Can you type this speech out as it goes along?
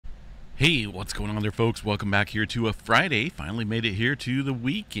Hey, what's going on there, folks? Welcome back here to a Friday. Finally made it here to the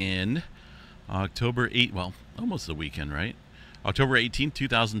weekend. October 8th, well, almost the weekend, right? October 18th,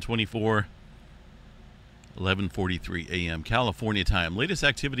 2024, 11:43 a.m. California time. Latest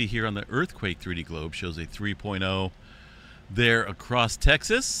activity here on the Earthquake 3D globe shows a 3.0 there across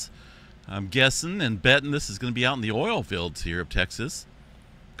Texas. I'm guessing and betting this is going to be out in the oil fields here of Texas.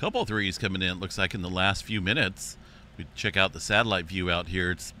 A couple of threes coming in, looks like, in the last few minutes. We check out the satellite view out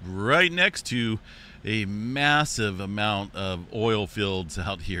here. It's right next to a massive amount of oil fields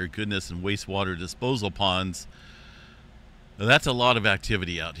out here. Goodness, and wastewater disposal ponds. Now, that's a lot of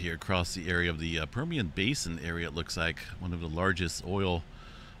activity out here across the area of the Permian Basin area. It looks like one of the largest oil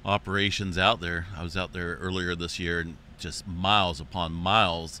operations out there. I was out there earlier this year, and just miles upon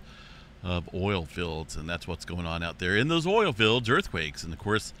miles of oil fields, and that's what's going on out there. In those oil fields, earthquakes, and of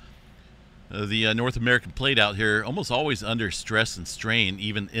course, the North American plate out here almost always under stress and strain,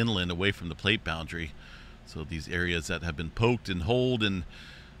 even inland away from the plate boundary. So these areas that have been poked and holed and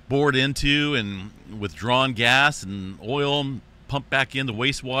bored into and withdrawn gas and oil pumped back into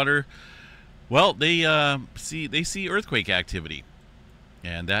wastewater, well, they see earthquake activity.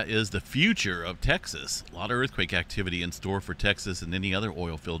 And that is the future of Texas. A lot of earthquake activity in store for Texas and any other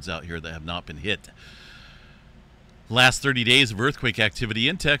oil fields out here that have not been hit. Last 30 days of earthquake activity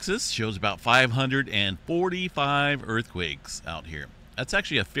in Texas shows about 545 earthquakes out here. That's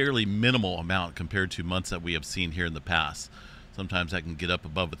actually a fairly minimal amount compared to months that we have seen here in the past. Sometimes that can get up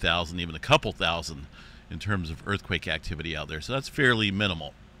above 1,000, even a couple thousand in terms of earthquake activity out there. So that's fairly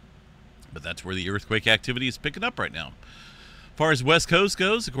minimal. But that's where the earthquake activity is picking up right now. As far as West Coast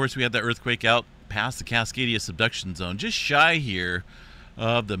goes, of course, we had that earthquake out past the Cascadia subduction zone, just shy here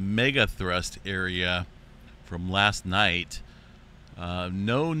of the mega thrust area from last night.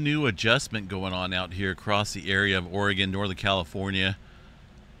 No new adjustment going on out here across the area of Oregon, Northern California,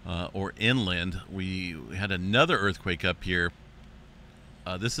 or inland. We had another earthquake up here.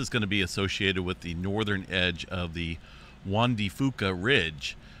 This is going to be associated with the northern edge of the Juan de Fuca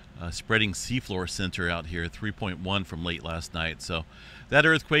Ridge, spreading seafloor center out here, 3.1 from late last night. So that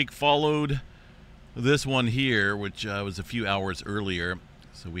earthquake followed this one here, which was a few hours earlier.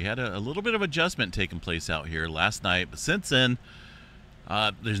 So we had a little bit of adjustment taking place out here last night. But since then,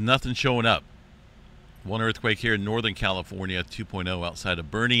 there's nothing showing up. One earthquake here in Northern California, 2.0 outside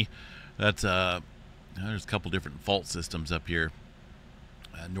of Bernie. That's there's a couple different fault systems up here.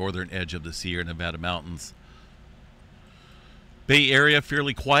 Northern edge of the Sierra Nevada mountains. Bay Area,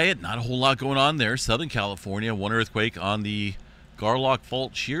 fairly quiet. Not a whole lot going on there. Southern California, one earthquake on the Garlock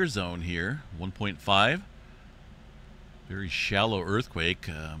Fault shear zone here, 1.5. Very shallow earthquake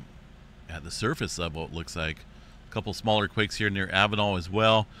at the surface level, it looks like. A couple smaller quakes here near Avenal as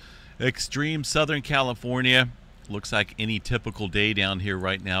well. Extreme Southern California. Looks like any typical day down here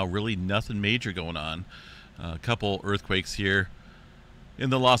right now. Really nothing major going on. A couple earthquakes here in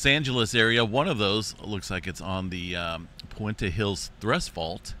the Los Angeles area. One of those looks like it's on the Puente Hills Thrust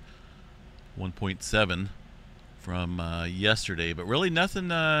Fault, 1.7 from yesterday. But really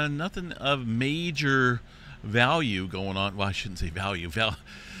nothing of major value going on. Well, I shouldn't say value.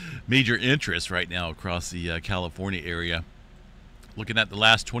 Major interest right now across the California area. Looking at the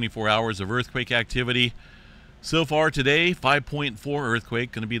last 24 hours of earthquake activity. So far today, 5.4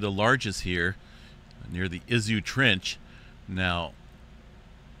 earthquake, going to be the largest here near the Izu Trench. Now,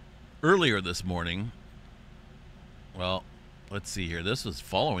 earlier this morning, well, let's see here. This was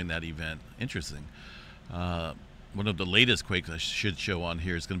following that event. Interesting. One of the latest quakes I should show on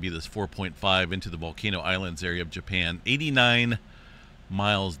here is going to be this 4.5 into the Volcano Islands area of Japan, 89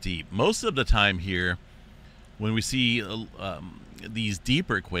 miles deep. Most of the time here, when we see these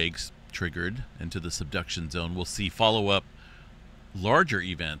deeper quakes triggered into the subduction zone, we'll see follow-up larger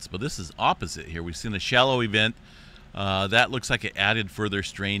events. But this is opposite here. We've seen a shallow event. That looks like it added further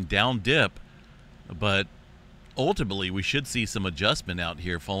strain down dip. But ultimately, we should see some adjustment out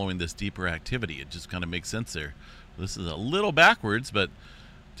here following this deeper activity. It just kind of makes sense there. This is a little backwards, but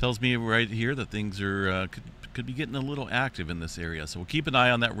tells me right here that things are could be getting a little active in this area. So we'll keep an eye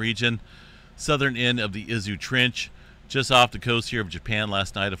on that region. Southern end of the Izu Trench, just off the coast here of Japan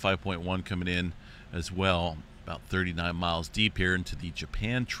last night, a 5.1 coming in as well, about 39 miles deep here into the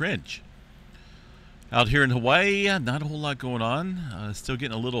Japan Trench. Out here in Hawaii, not a whole lot going on. Still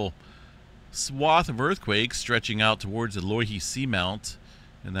getting a little swath of earthquakes stretching out towards the Loihi Seamount,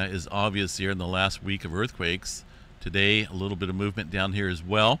 and that is obvious here in the last week of earthquakes. Today, a little bit of movement down here as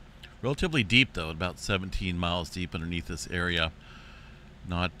well. Relatively deep, though, about 17 miles deep underneath this area.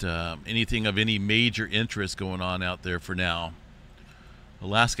 Not anything of any major interest going on out there for now.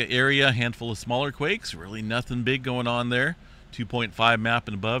 Alaska area, handful of smaller quakes. Really nothing big going on there. 2.5 map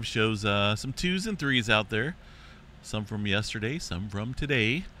and above shows some 2s and 3s out there. Some from yesterday, some from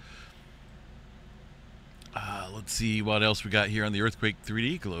today. Let's see what else we got here on the Earthquake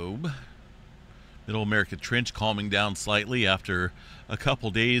 3D globe. Middle America Trench calming down slightly after a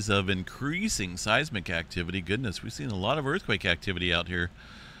couple days of increasing seismic activity. Goodness, we've seen a lot of earthquake activity out here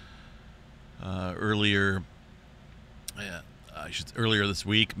earlier this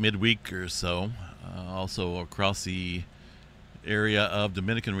week, midweek or so. Also across the area of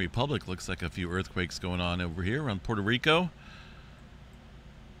Dominican Republic, looks like a few earthquakes going on over here around Puerto Rico.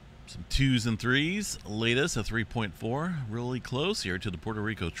 Some 2s and 3s. Latest a 3.4, really close here to the Puerto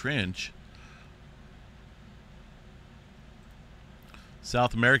Rico Trench.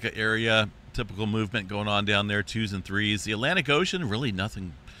 South America area, typical movement going on down there, 2s and 3s. The Atlantic Ocean, really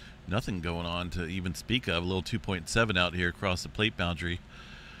nothing going on to even speak of. A little 2.7 out here across the plate boundary.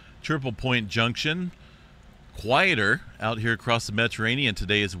 Triple Point Junction, quieter out here across the Mediterranean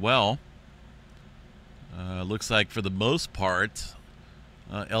today as well. Looks like for the most part,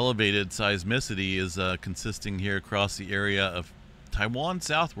 elevated seismicity is consisting here across the area of Taiwan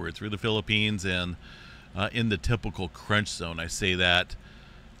southward through the Philippines and in the typical crunch zone. I say that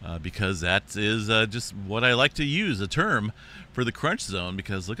because that is just what I like to use, a term for the crunch zone,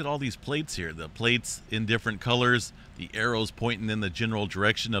 because look at all these plates here. The plates in different colors, the arrows pointing in the general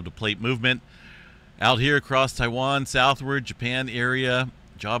direction of the plate movement. Out here across Taiwan, southward, Japan area,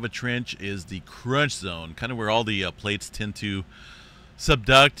 Java Trench is the crunch zone, kind of where all the plates tend to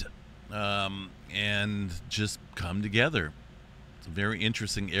subduct and just come together. It's a very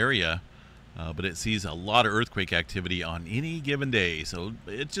interesting area, but it sees a lot of earthquake activity on any given day. So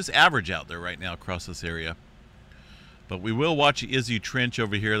it's just average out there right now across this area. But we will watch the Izu Trench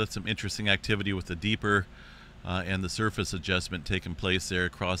over here. That's some interesting activity with the deeper and the surface adjustment taking place there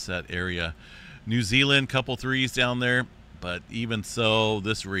across that area. New Zealand, couple 3s down there, but even so,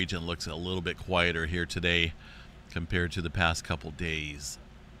 this region looks a little bit quieter here today compared to the past couple days.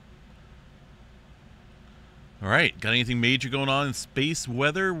 All right, got anything major going on in space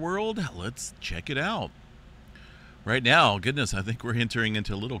weather world? Let's check it out. Right now, goodness, I think we're entering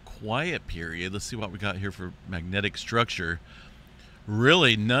into a little quiet period. Let's see what we got here for magnetic structure.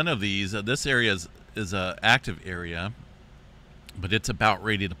 Really, none of these. This area is an active area, but it's about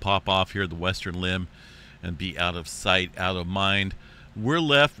ready to pop off here at the western limb and be out of sight, out of mind. We're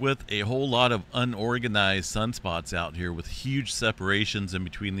left with a whole lot of unorganized sunspots out here with huge separations in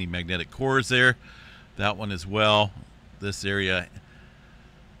between the magnetic cores there. That one as well. This area,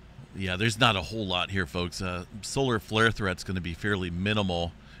 yeah, there's not a whole lot here, folks. Solar flare threat's going to be fairly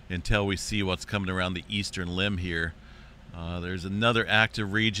minimal until we see what's coming around the eastern limb here. There's another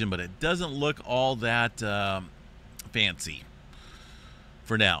active region, but it doesn't look all that fancy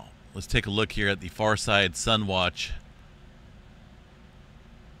for now. Let's take a look here at the far side sun watch.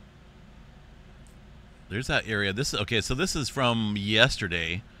 There's that area. This okay, so this is from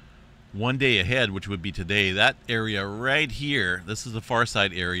yesterday, one day ahead, which would be today. That area right here, this is the far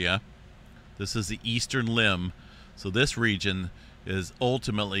side area. This is the eastern limb. So this region is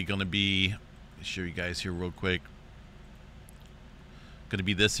ultimately going to be, let me show you guys here real quick, going to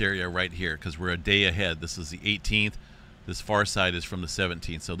be this area right here, because we're a day ahead. This is the 18th. This far side is from the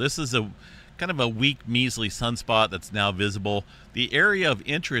 17th. So this is a kind of a weak, measly sunspot that's now visible. The area of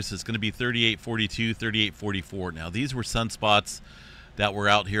interest is going to be 3842, 3844. Now, these were sunspots that were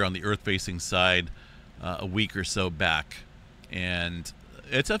out here on the Earth-facing side a week or so back. And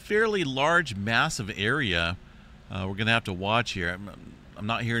it's a fairly large, massive area. We're going to have to watch here. I'm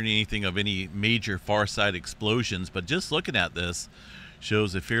not hearing anything of any major far side explosions, but just looking at this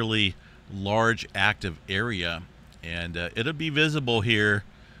shows a fairly large active area. And it'll be visible here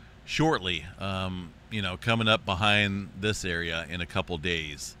shortly, you know, coming up behind this area in a couple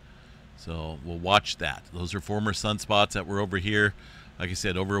days. So we'll watch that. Those are former sunspots that were over here, like I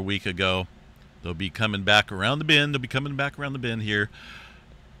said, over a week ago. They'll be coming back around the bend. They'll be coming back around the bend here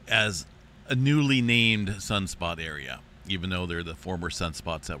as a newly named sunspot area, even though they're the former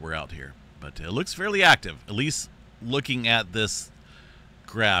sunspots that were out here. But it looks fairly active, at least looking at this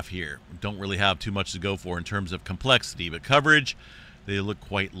graph here. Don't really have too much to go for in terms of complexity, but coverage, they look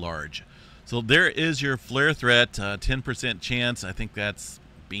quite large. So there is your flare threat, 10% chance. I think that's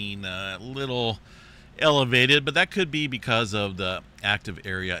being a little elevated, but that could be because of the active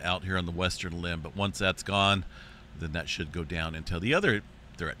area out here on the western limb. But once that's gone, then that should go down until the other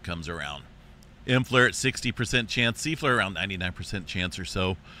threat comes around. M flare at 60% chance, C flare around 99% chance or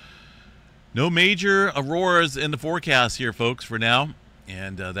so. No major auroras in the forecast here, folks, for now.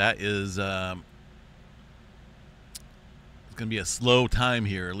 And that is it's going to be a slow time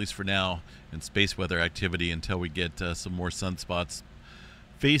here, at least for now, and space weather activity until we get some more sunspots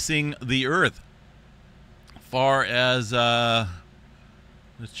facing the Earth. Far as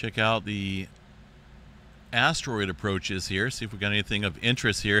let's check out the asteroid approaches here, see if we got anything of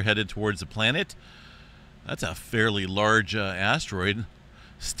interest here headed towards the planet. That's a fairly large asteroid,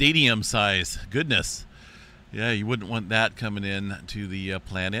 stadium size. Goodness, yeah, you wouldn't want that coming in to the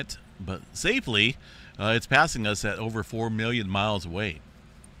planet, but safely. It's passing us at over 4 million miles away.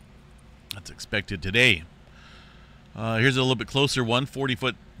 That's expected today. Here's a little bit closer one,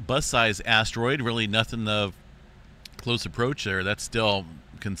 40-foot bus-size asteroid. Really nothing of close approach there. That's still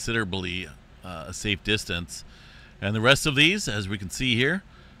considerably a safe distance. And the rest of these, as we can see here,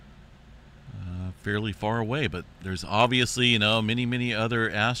 fairly far away. But there's obviously, you know, many other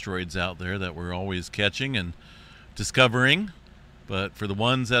asteroids out there that we're always catching and discovering. But for the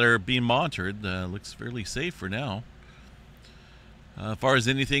ones that are being monitored, looks fairly safe for now. As far as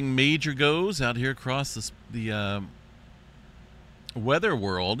anything major goes out here across the weather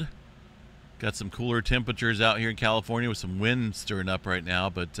world, got some cooler temperatures out here in California with some wind stirring up right now.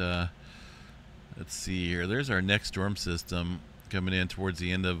 But let's see here. There's our next storm system coming in towards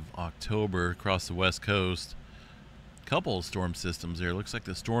the end of October across the west coast. Couple of storm systems there. Looks like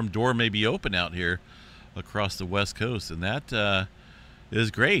the storm door may be open out here across the west coast, and that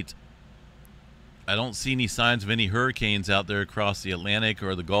is great. I don't see any signs of any hurricanes out there across the Atlantic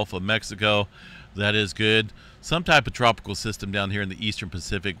or the Gulf of Mexico. That is good. Some type of tropical system down here in the eastern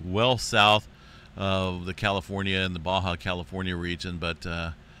Pacific, well south of the California and the Baja California region, but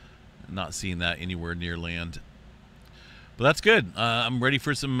not seeing that anywhere near land. But that's good. I'm ready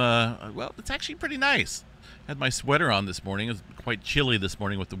for some, well, it's actually pretty nice. Had my sweater on this morning. It was quite chilly this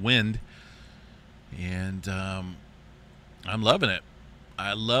morning with the wind. And I'm loving it.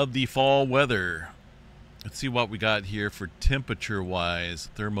 I love the fall weather. Let's see what we got here for temperature-wise.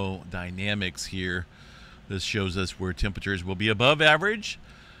 Thermodynamics here. This shows us where temperatures will be above average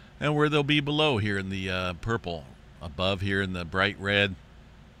and where they'll be below here in the purple. Above here in the bright red.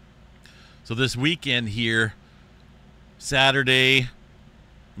 So this weekend here, Saturday,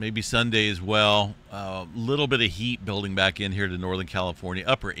 maybe Sunday as well, a little bit of heat building back in here to Northern California.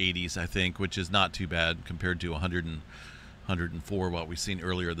 Upper 80s, I think, which is not too bad compared to 104, what we've seen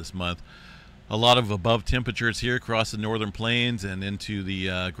earlier this month. A lot of above temperatures here across the northern plains and into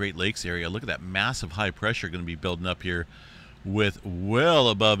the Great Lakes area. Look at that massive high pressure going to be building up here with well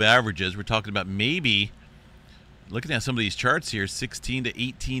above averages. We're talking about maybe, looking at some of these charts here, 16 to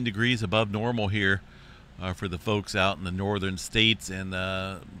 18 degrees above normal here for the folks out in the northern states and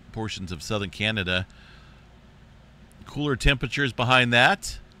portions of southern Canada. Cooler temperatures behind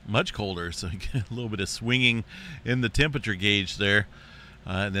that, much colder, so you get a little bit of swinging in the temperature gauge there.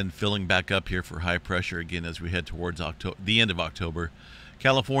 And then filling back up here for high pressure again as we head towards the end of October.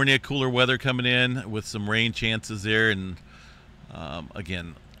 California, cooler weather coming in with some rain chances there. And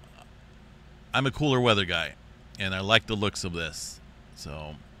again, I'm a cooler weather guy, and I like the looks of this.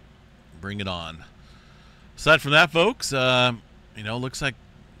 So bring it on. Aside from that, folks, you know, looks like,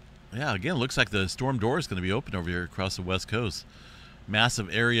 yeah, again, looks like the storm door is going to be open over here across the west coast.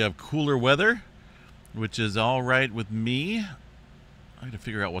 Massive area of cooler weather, which is all right with me. I got to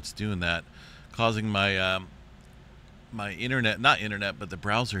figure out what's doing that, causing my my not internet, but the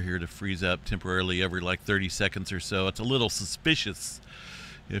browser here to freeze up temporarily every like 30 seconds or so. It's a little suspicious,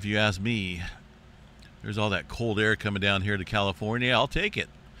 if you ask me. There's all that cold air coming down here to California. I'll take it.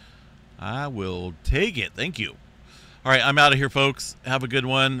 I will take it. Thank you. All right, I'm out of here, folks. Have a good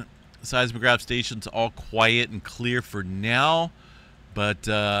one. Seismograph station's all quiet and clear for now, but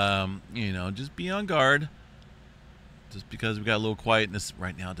you know, just be on guard. Just because we got a little quietness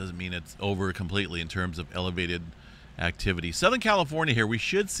right now doesn't mean it's over completely in terms of elevated activity. Southern California here, we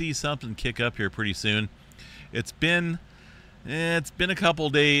should see something kick up here pretty soon. It's been a couple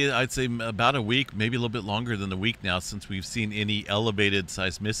days, I'd say about a week, maybe a little bit longer than a week now since we've seen any elevated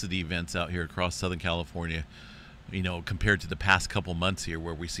seismicity events out here across Southern California. You know, compared to the past couple months here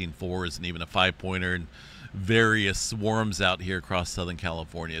where we've seen 4s and even a 5-pointer and various swarms out here across Southern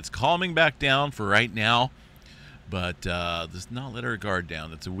California. It's calming back down for right now. But just not let our guard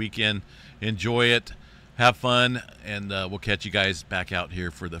down. It's a weekend. Enjoy it. Have fun. And we'll catch you guys back out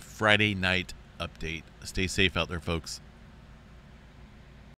here for the Friday night update. Stay safe out there, folks.